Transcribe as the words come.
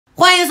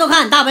欢迎收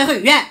看大白话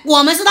语院，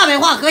我们是大白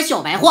话和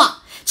小白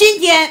话。今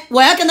天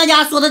我要跟大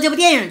家说的这部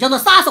电影叫做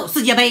《杀手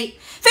世界杯》。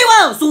废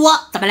话少说，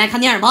咱们来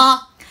看电影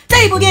吧。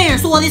这部电影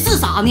说的是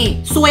啥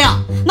呢？说呀，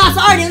那是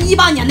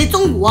2018年的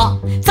中国，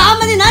咱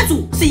们的男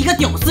主是一个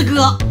屌丝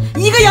哥，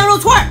一个羊肉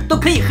串都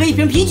可以喝一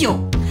瓶啤酒。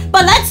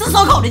本来吃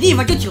烧烤的地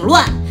方就挺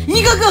乱，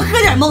一个个喝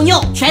点猫尿，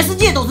全世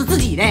界都是自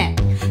己的。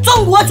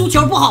中国足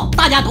球不好，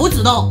大家都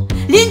知道，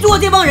邻桌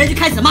这帮人就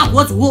开始骂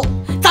国足。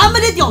咱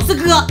们的屌丝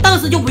哥当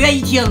时就不愿意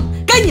听，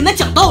跟你们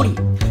讲道理。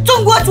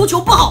中国足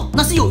球不好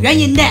那是有原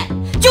因的，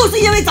就是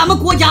因为咱们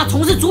国家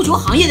从事足球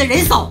行业的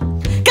人少。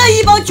跟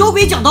一帮酒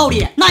鬼讲道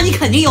理，那你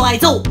肯定要挨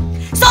揍。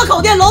烧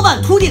烤店老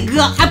板秃顶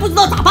哥还不知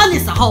道咋办的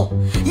时候，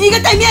一个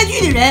戴面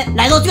具的人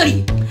来到这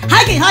里，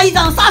还给他一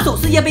张杀手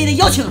世界杯的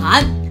邀请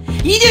函。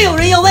一定有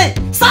人要问，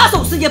杀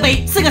手世界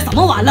杯是个什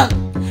么玩意儿？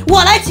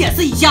我来解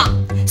释一下。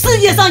世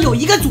界上有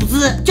一个组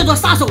织叫做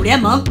杀手联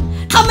盟，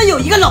他们有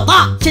一个老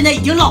大，现在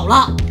已经老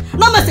了。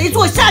那么谁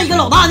做下一个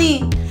老大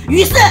呢？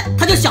于是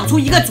他就想出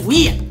一个主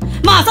意，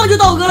马上就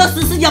到俄罗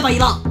斯世界杯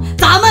了，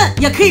咱们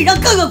也可以让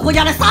各个国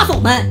家的杀手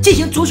们进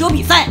行足球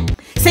比赛，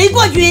谁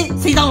冠军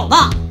谁当老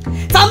大。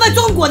咱们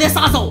中国的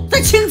杀手在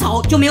清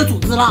朝就没有组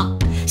织了，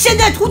现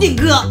在秃顶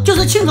哥就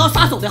是清朝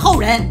杀手的后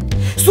人，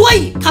所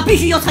以他必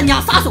须要参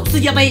加杀手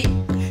世界杯。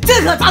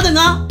这可咋整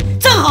啊？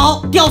正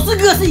好屌丝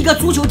哥是一个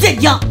足球健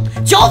将，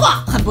脚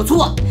法很不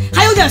错，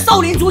还有点少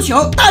林足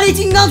球大力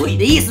金刚腿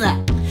的意思。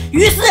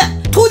于是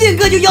秃顶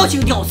哥就邀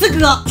请屌丝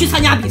哥去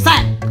参加比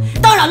赛。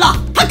当然了，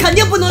他肯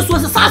定不能说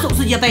是杀手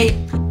世界杯，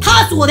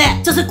他说的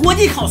这是国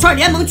际烤串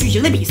联盟举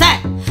行的比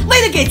赛。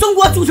为了给中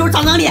国足球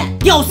长长脸，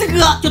屌丝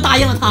哥就答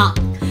应了他。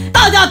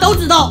大家都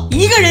知道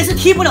一个人是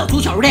踢不了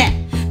足球的，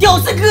屌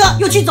丝哥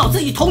又去找自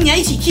己童年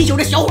一起踢球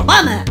的小伙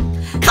伴们。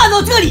看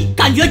到这里，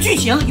感觉剧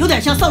情有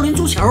点像少林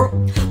足球，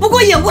不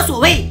过也无所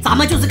谓，咱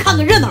们就是看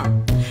个热闹。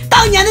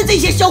当年的这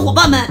些小伙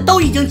伴们都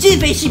已经今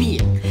非昔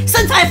比，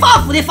身材发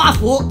福的发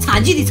福，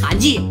残疾的残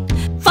疾，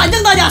反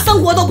正大家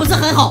生活都不是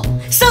很好。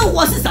生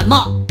活是什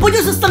么？不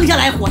就是生下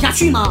来活下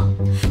去吗？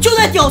就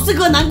在屌丝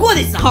哥难过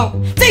的时候，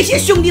这些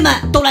兄弟们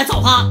都来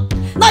找他，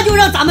那就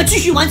让咱们继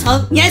续完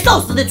成年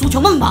少时的足球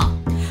梦吧。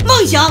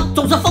梦想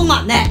总是丰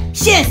满的，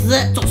现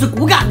实总是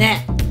骨感的。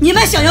你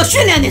们想要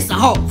训练的时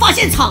候，发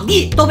现场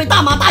地都被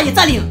大妈大爷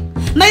占领，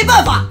没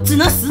办法，只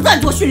能实战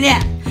做训练，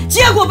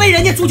结果被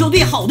人家足球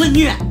队好顿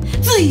虐，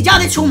自己家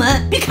的球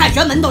门比凯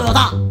旋门都要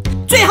大，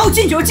最后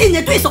进球进的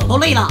对手都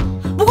累了。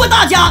不过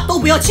大家都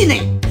不要气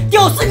馁，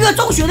屌丝哥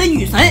中学的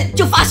女神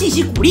就发信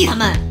息鼓励他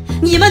们，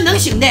你们能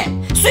行的。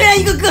虽然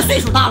一个个岁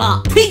数大了，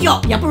腿脚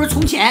也不如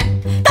从前，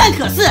但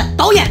可是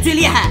导演最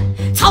厉害，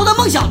朝着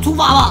梦想出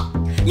发吧。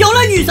有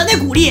了女神的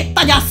鼓励，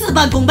大家事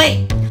半功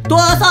倍。多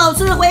少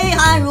次挥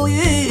汗如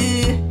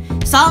雨，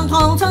伤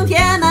痛成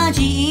天难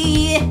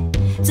记，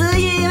只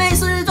因为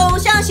始终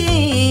相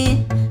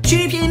信，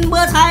去拼搏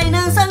才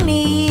能胜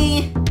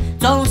利。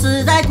总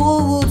是在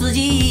鼓舞自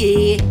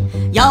己，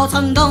要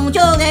成功就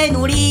得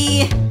努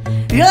力。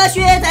热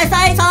血在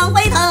赛场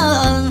沸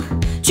腾，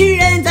巨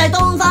人在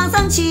东方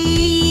升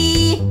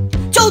起。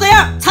就这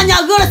样，参加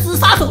俄罗斯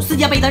杀手世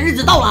界杯的日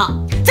子到了，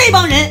这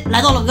帮人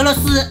来到了俄罗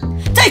斯，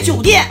在酒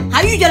店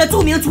还遇见了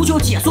著名足球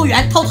解说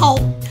员涛涛。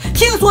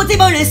听说这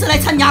帮人是来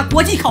参加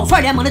国际烤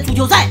串联盟的足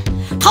球赛，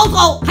涛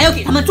涛还要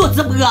给他们做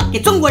直播给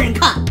中国人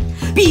看。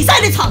比赛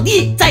的场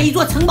地在一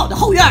座城堡的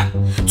后院，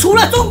除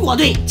了中国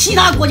队，其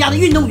他国家的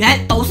运动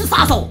员都是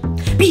杀手。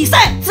比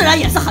赛自然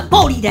也是很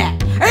暴力的，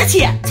而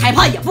且裁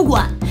判也不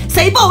管，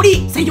谁暴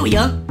力谁就赢。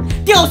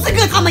屌丝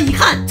哥他们一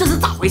看这是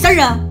咋回事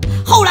啊？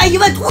后来一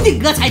问秃顶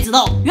哥才知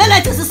道，原来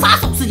这是杀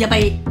手世界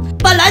杯。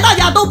本来大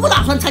家都不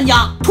打算参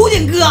加，秃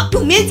顶哥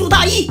用民族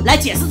大义来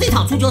解释这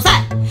场足球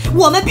赛，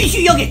我们必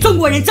须要给中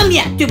国人争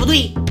脸，对不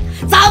对？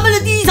咱们的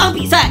第一场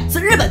比赛是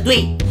日本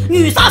队，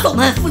女杀手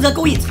们负责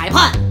勾引裁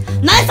判，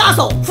男杀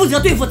手负责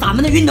对付咱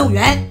们的运动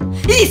员，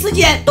一时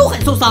间都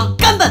很受伤，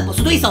根本不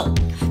是对手。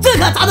这可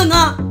咋整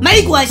啊？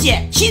没关系，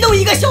其中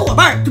一个小伙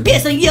伴就变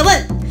身叶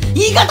问，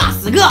一个打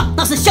10个，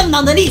那是相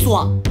当的利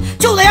索。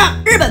就这样，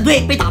日本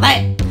队被打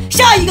败，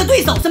下一个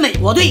对手是美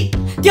国队，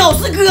屌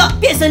丝哥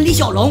变身李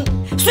小龙。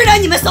虽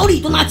然你们手里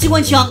都拿机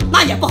关枪，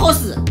那也不好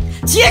使，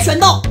截拳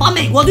道把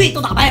美国队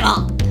都打败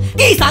了。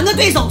第3个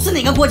对手是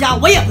哪个国家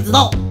我也不知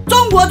道。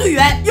中国队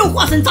员用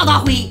化身炸大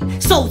辉，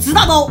手持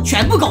大刀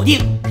全部搞定，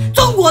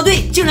中国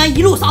队竟然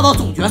一路杀到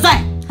总决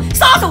赛。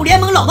杀手联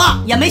盟老大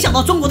也没想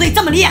到中国队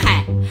这么厉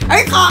害，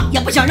而他也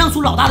不想让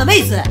出老大的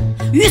位置，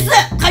于是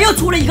他又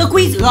出了一个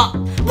规则，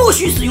不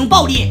许使用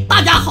暴力，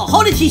大家好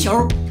好的踢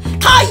球。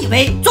他以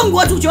为中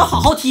国足球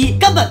好好踢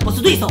根本不是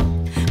对手，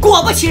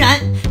果不其然，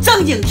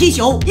正经踢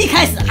球一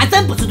开始还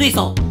真不是对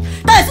手。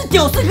但是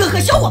屌丝哥和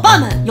小伙伴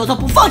们有着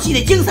不放弃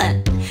的精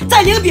神，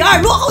在0比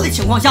2落后的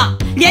情况下，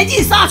连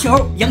进杀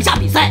球赢下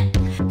比赛。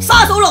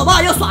杀手老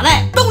大要耍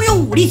赖，动用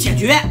武力解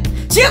决，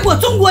结果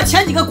中国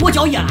前几个国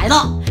脚也来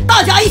了，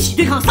大家一起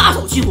对抗杀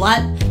手集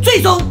团，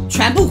最终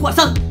全部获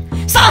胜。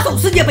杀手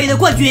世界杯的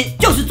冠军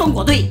就是中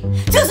国队，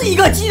这是一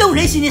个激动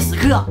人心的时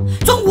刻，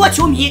中国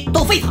球迷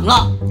都沸腾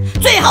了。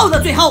最后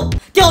的最后，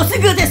屌丝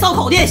哥在烧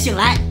烤店醒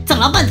来，整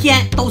了半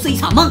天都是一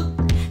场梦。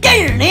电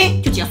影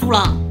呢就结束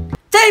了。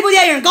这部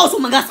电影告诉我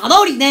们个啥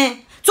道理呢？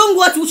中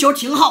国足球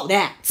挺好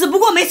的，只不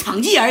过没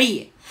成绩而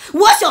已。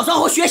我小时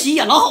候学习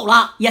也老好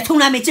了，也从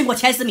来没进过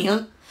前10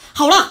名。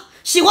好了，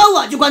喜欢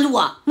我就关注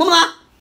我，么么哒。